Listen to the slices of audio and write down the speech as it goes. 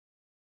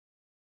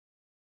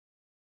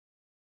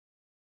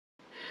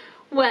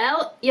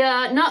Well,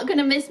 you're not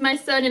gonna miss my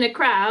son in a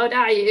crowd,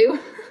 are you?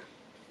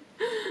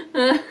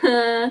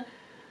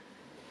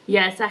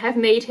 Yes, I have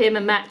made him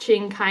a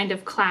matching kind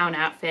of clown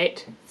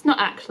outfit. It's not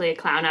actually a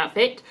clown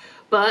outfit,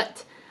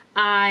 but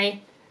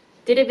I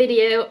did a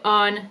video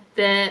on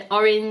the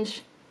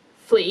orange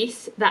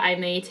fleece that I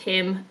made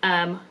him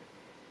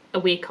a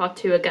week or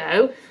two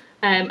ago,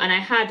 and I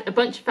had a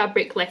bunch of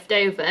fabric left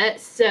over,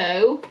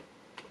 so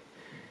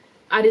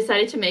I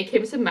decided to make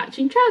him some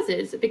matching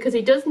trousers because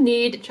he does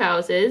need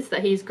trousers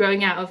that he's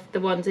growing out of the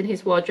ones in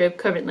his wardrobe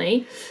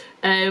currently.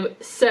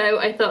 So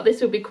I thought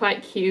this would be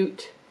quite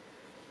cute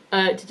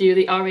to do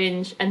the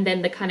orange and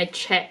then the kind of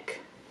check,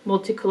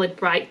 multicoloured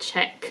bright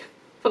check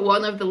for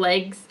one of the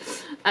legs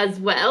as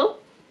well.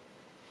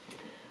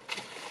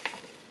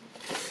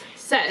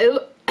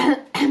 So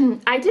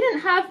I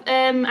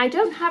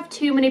don't have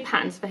too many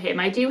patterns for him.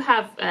 I do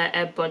have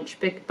a bunch,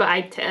 but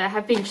I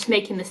have been just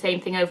making the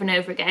same thing over and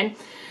over again.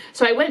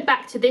 So I went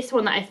back to this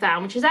one that I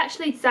found, which is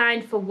actually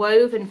designed for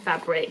woven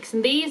fabrics,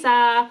 and these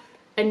are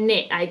a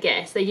knit, I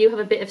guess. They do have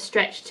a bit of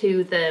stretch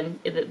to them,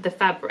 the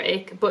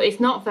fabric, but it's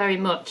not very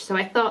much, so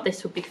I thought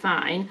this would be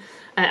fine,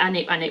 and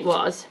it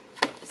was.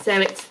 So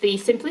it's the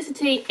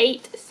Simplicity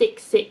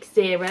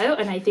 8660,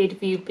 and I did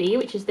view B,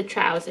 which is the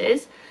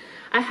trousers.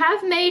 I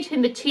have made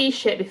him the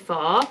t-shirt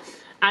before,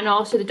 and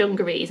also the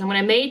dungarees, and when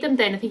I made them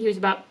then, I think he was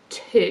about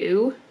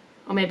 2,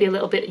 or maybe a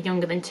little bit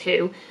younger than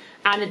 2,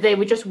 and they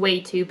were just way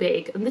too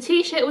big. And the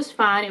t-shirt was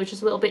fine, it was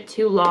just a little bit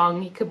too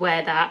long, he could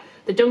wear that.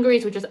 The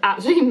dungarees were just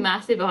absolutely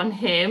massive on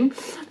him.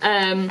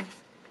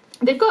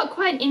 They've got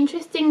quite an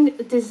interesting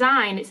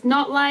design. It's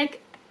not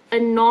like a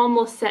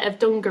normal set of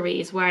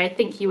dungarees where I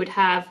think you would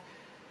have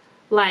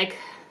like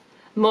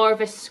more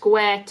of a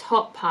square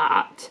top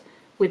part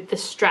with the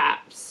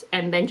straps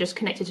and then just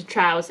connected to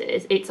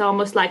trousers. It's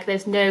almost like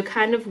there's no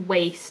kind of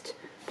waist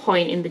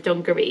point in the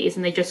dungarees,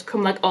 and they just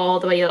come like all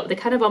the way up. They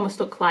kind of almost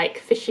look like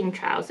fishing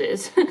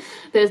trousers.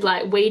 There's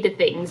like wader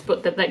things,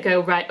 but that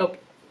go right up,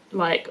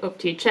 like up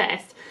to your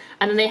chest.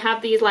 And then they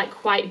have these like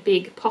quite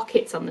big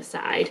pockets on the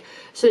side.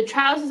 So the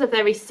trousers are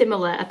very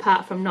similar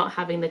apart from not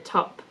having the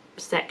top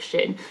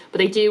section, but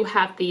they do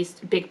have these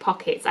big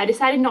pockets. I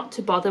decided not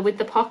to bother with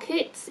the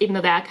pockets, even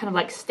though they are kind of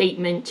like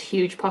statement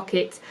huge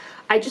pockets.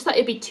 I just thought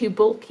it'd be too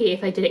bulky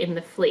if I did it in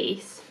the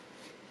fleece.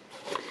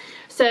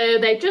 So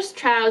they're just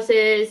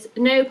trousers,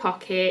 no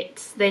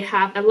pockets. They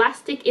have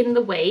elastic in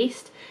the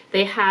waist.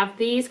 They have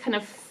these kind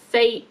of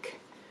fake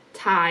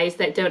ties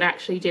that don't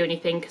actually do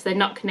anything because they're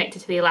not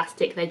connected to the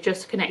elastic, they're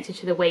just connected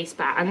to the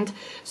waistband,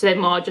 so they're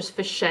more just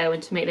for show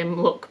and to make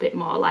them look a bit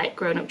more like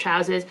grown-up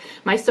trousers.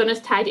 My son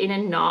has tied in a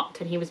knot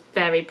and he was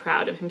very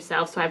proud of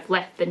himself, so I've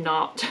left the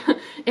knot.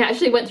 It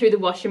actually went through the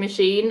washing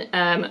machine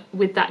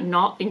with that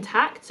knot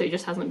intact, so it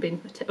just hasn't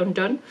been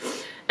undone.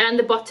 And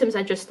the bottoms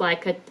are just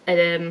like a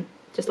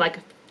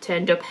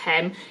turned up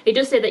hem. It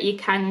does say that you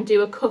can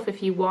do a cuff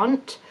if you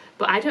want,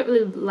 but I don't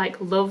really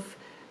love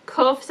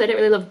cuffs. I don't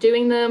really love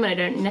doing them, and I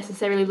don't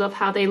necessarily love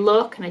how they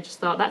look, and I just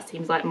thought that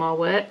seems like more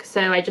work,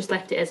 so I just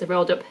left it as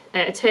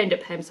a turned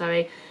up hem,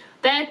 sorry.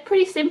 They're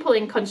pretty simple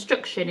in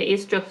construction. It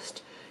is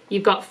just,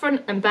 you've got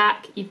front and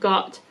back, you've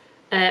got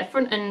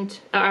front and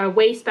a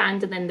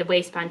waistband, and then the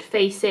waistband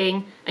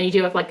facing, and you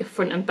do have like a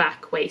front and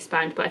back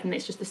waistband, but I think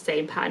it's just the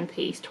same pattern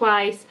piece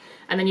twice.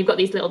 And then you've got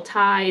these little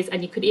ties,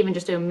 and you could even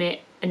just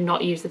omit and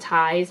not use the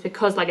ties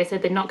because, like I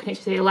said, they're not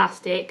connected to the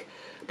elastic,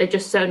 they're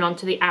just sewn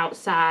onto the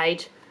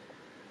outside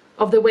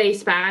of the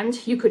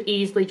waistband. You could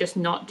easily just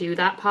not do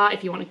that part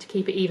if you wanted to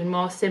keep it even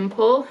more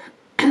simple.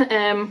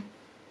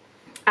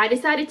 I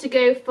decided to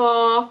go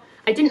for,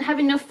 I didn't have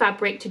enough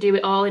fabric to do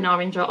it all in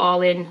orange or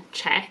all in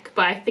check,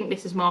 but I think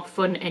this is more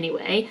fun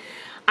anyway.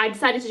 I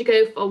decided to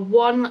go for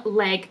one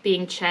leg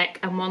being check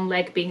and one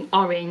leg being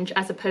orange,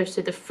 as opposed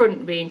to the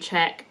front being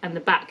check and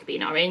the back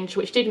being orange,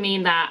 which did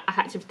mean that I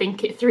had to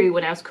think it through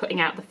when I was cutting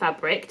out the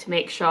fabric to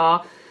make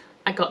sure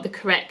I got the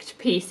correct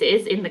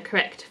pieces in the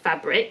correct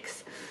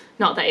fabrics.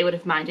 Not that he would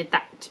have minded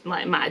that,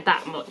 mattered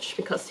that much,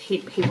 because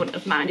he wouldn't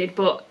have minded,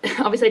 but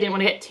obviously I didn't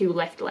want to get 2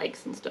 left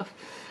legs and stuff.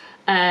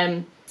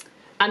 And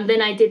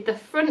then I did the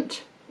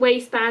front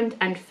waistband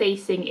and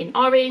facing in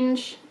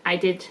orange. I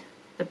did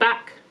the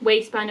back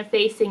waistband and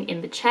facing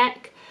in the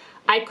check.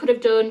 I could have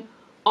done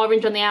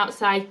orange on the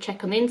outside,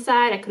 check on the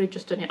inside. I could have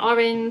just done it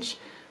orange.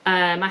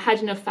 I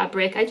had enough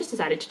fabric. I just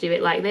decided to do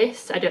it like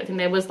this. I don't think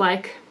there was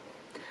like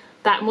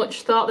that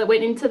much thought that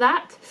went into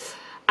that.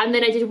 And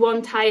then I did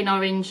one tie in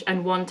orange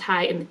and one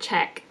tie in the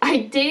check. I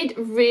did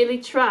really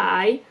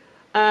try.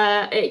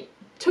 It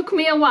took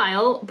me a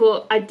while,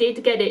 but I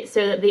did get it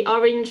so that the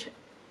orange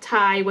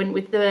tie went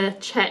with the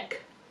check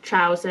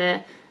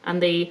trouser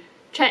and the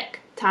check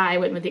tie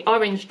went with the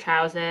orange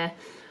trouser.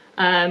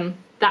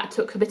 That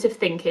took a bit of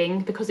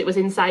thinking because it was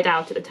inside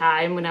out at the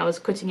time when I was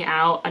cutting it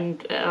out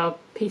and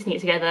piecing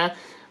it together,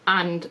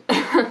 and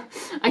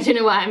I don't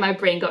know why my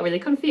brain got really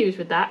confused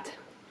with that.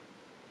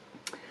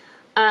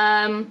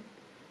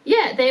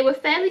 Yeah, they were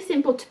fairly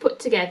simple to put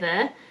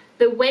together.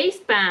 The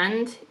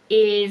waistband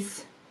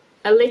is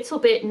a little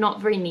bit not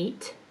very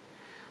neat,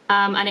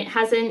 and it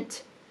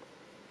hasn't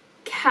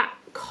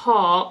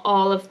caught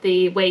all of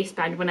the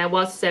waistband when I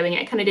was sewing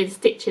it. I kind of did a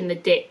stitch in the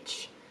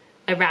ditch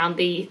around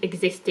the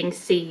existing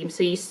seam.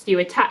 So you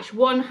attach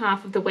one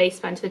half of the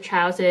waistband to the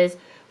trousers,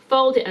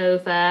 fold it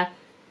over,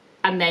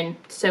 and then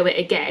sew it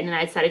again. And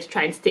I decided to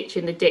try and stitch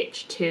in the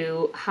ditch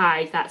to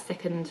hide that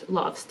second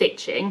lot of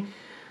stitching,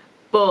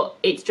 but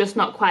it's just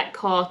not quite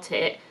caught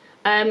it.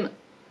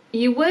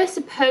 You were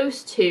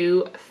supposed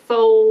to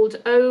fold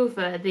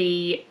over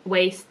the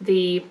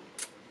waistband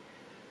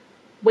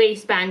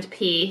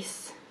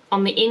piece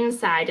on the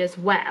inside as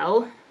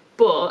well,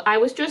 but I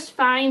was just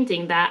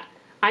finding that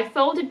I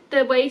folded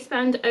the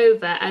waistband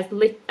over as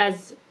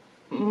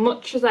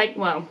much as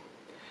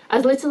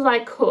as little as I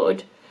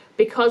could,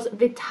 because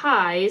the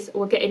ties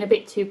were getting a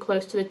bit too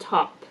close to the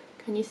top.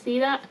 Can you see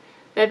that?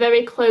 They're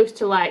very close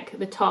to like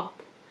the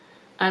top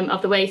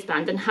of the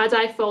waistband, and had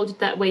I folded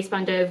that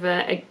waistband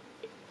over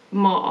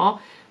more,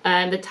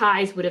 the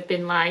ties would have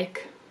been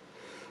like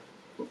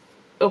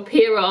up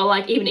here, or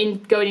like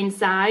even going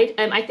inside.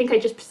 I think I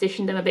just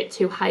positioned them a bit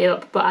too high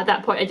up, but at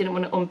that point I didn't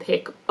want to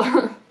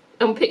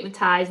unpick the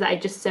ties that I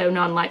just sewn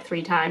on like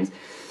 3 times.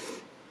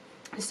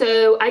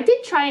 So I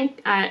did try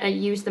and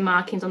use the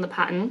markings on the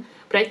pattern,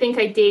 but I think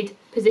I did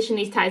position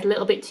these ties a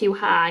little bit too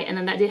high, and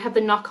then that did have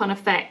the knock-on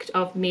effect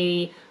of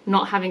me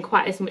not having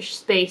quite as much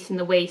space in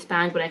the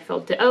waistband when I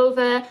folded it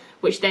over,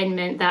 which then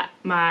meant that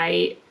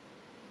my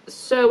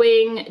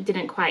sewing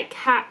didn't quite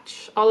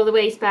catch all of the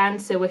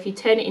waistband. So if you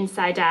turn it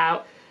inside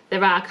out,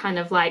 there are kind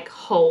of like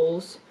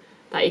holes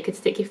that you could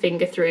stick your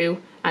finger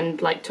through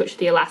and like touch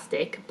the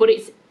elastic, but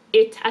it's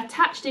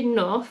attached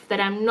enough that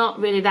I'm not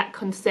really that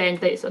concerned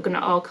that it's going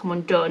to all come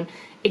undone.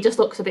 It just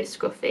looks a bit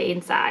scruffy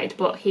inside,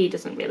 but he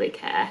doesn't really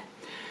care.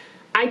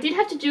 I did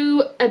have to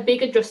do a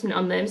big adjustment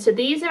on them. So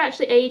these are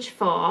actually age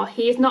 4.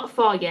 He is not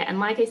 4 yet, and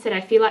like I said,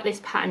 I feel like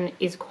this pattern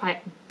is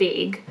quite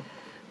big.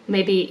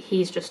 Maybe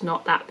he's just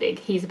not that big.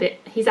 He's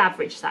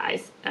average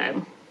size,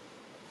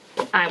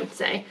 I would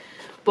say.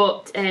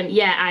 But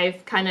yeah,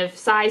 I've kind of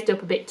sized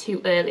up a bit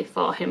too early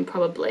for him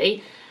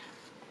probably.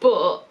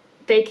 But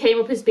they came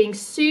up as being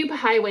super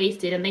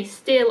high-waisted, and they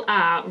still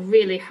are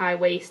really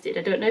high-waisted.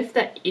 I don't know if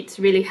it's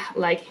really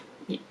like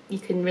you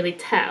can really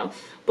tell,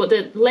 but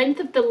the length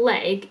of the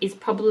leg is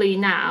probably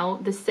now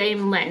the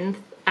same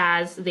length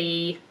as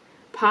the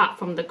part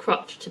from the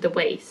crotch to the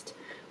waist,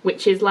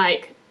 which is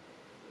like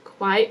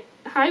quite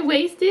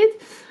high-waisted.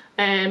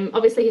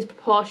 Obviously his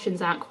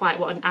proportions aren't quite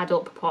what an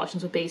adult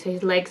proportions would be, so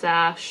his legs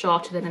are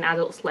shorter than an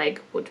adult's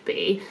leg would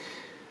be,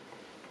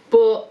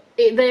 but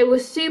they were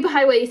super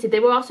high-waisted. They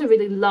were also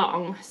really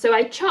long, so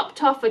I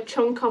chopped off a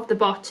chunk of the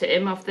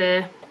bottom of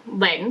the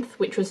length,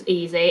 which was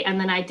easy, and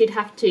then I did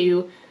have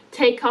to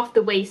take off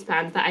the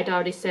waistband that I'd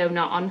already sewn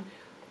on,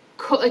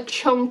 cut a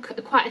chunk,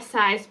 quite a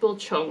sizable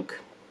chunk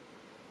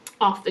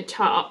off the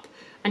top,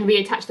 and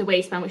reattach the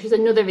waistband, which is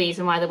another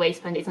reason why the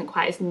waistband isn't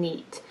quite as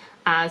neat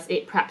as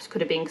it perhaps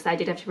could have been, because I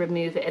did have to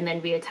remove it and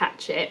then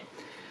reattach it.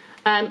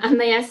 And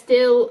they are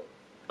still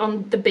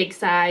on the big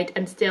side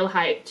and still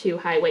too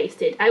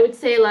high-waisted. I would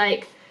say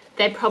like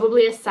they're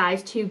probably a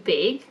size too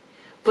big,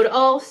 but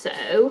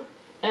also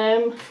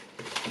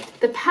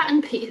the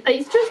pattern piece,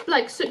 it's just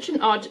like such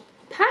an odd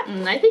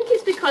pattern. I think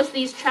it's because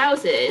these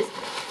trousers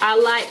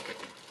are like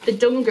the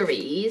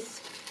dungarees,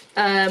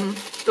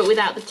 but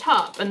without the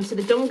top, and so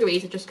the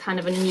dungarees are just kind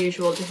of an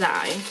unusual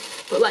design.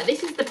 But like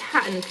this is the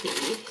pattern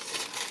piece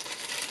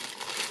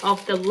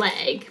of the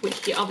leg,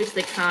 which you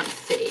obviously can't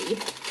see,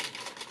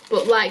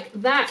 but like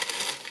that,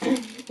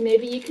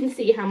 maybe you can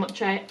see how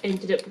much I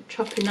ended up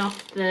chopping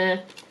off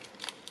the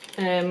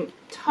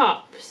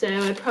top. So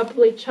I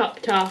probably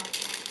chopped that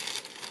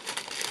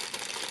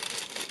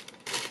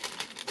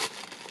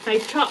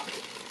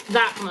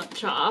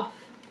much off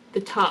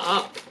the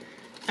top,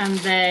 and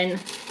then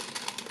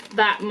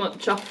that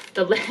much off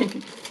the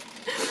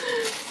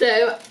length.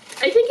 So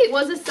I think it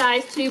was a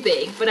size too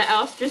big, but I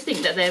also just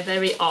think that they're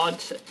very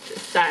odd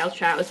style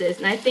trousers,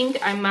 and I think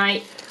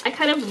I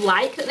kind of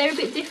like that they're a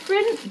bit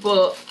different,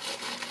 but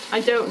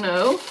I don't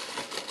know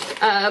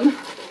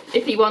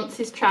if he wants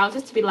his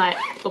trousers to be like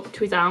up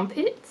to his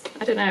armpits.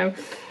 I don't know.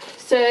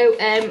 So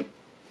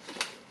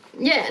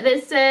yeah,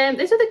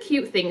 there's other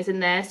cute things in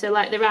there. So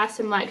like there are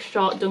some like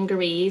short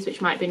dungarees, which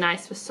might be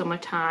nice for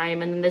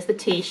summertime, and then there's the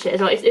t-shirt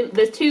as well.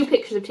 There's 2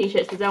 pictures of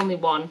t-shirts. There's only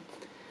one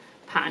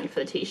pattern for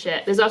the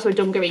t-shirt. There's also a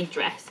dungaree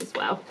dress as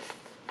well.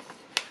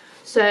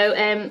 So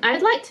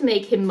I'd like to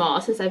make him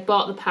more, since I've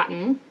bought the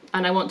pattern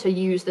and I want to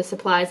use the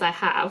supplies I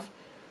have,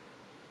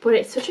 but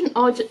it's such an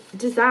odd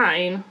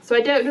design, so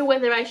I don't know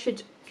whether I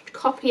should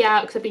copy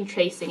out, because I've been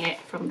tracing it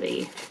from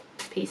the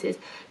pieces,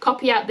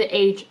 copy out the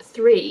age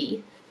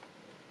 3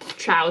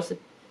 trouser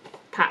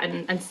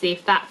pattern and see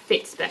if that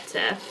fits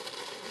better.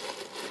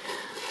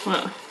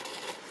 Well,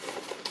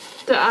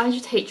 I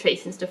just hate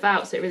tracing stuff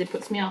out, so it really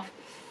puts me off.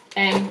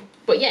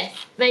 But yes,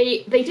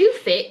 they do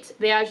fit.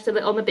 They are just a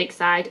little on the big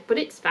side, but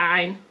it's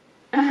fine,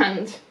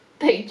 and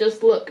they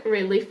just look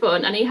really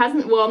fun. And he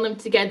hasn't worn them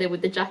together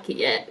with the jacket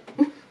yet.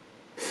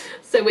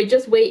 So we're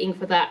just waiting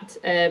for that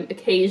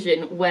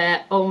occasion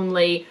where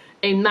only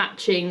a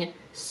matching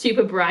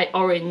super bright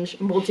orange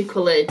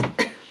multicolored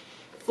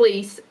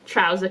fleece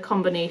trouser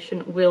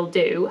combination will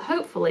do,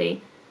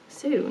 hopefully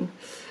soon.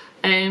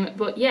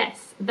 But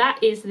yes,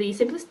 that is the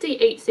Simplicity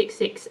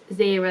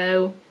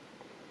 8660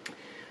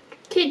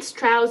 kids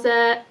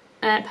trouser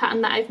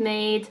pattern that I've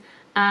made.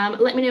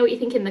 Let me know what you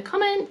think in the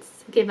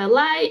comments. Give a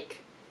like,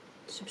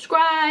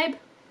 subscribe,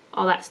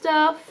 all that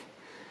stuff.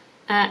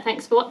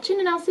 Thanks for watching,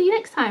 and I'll see you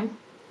next time.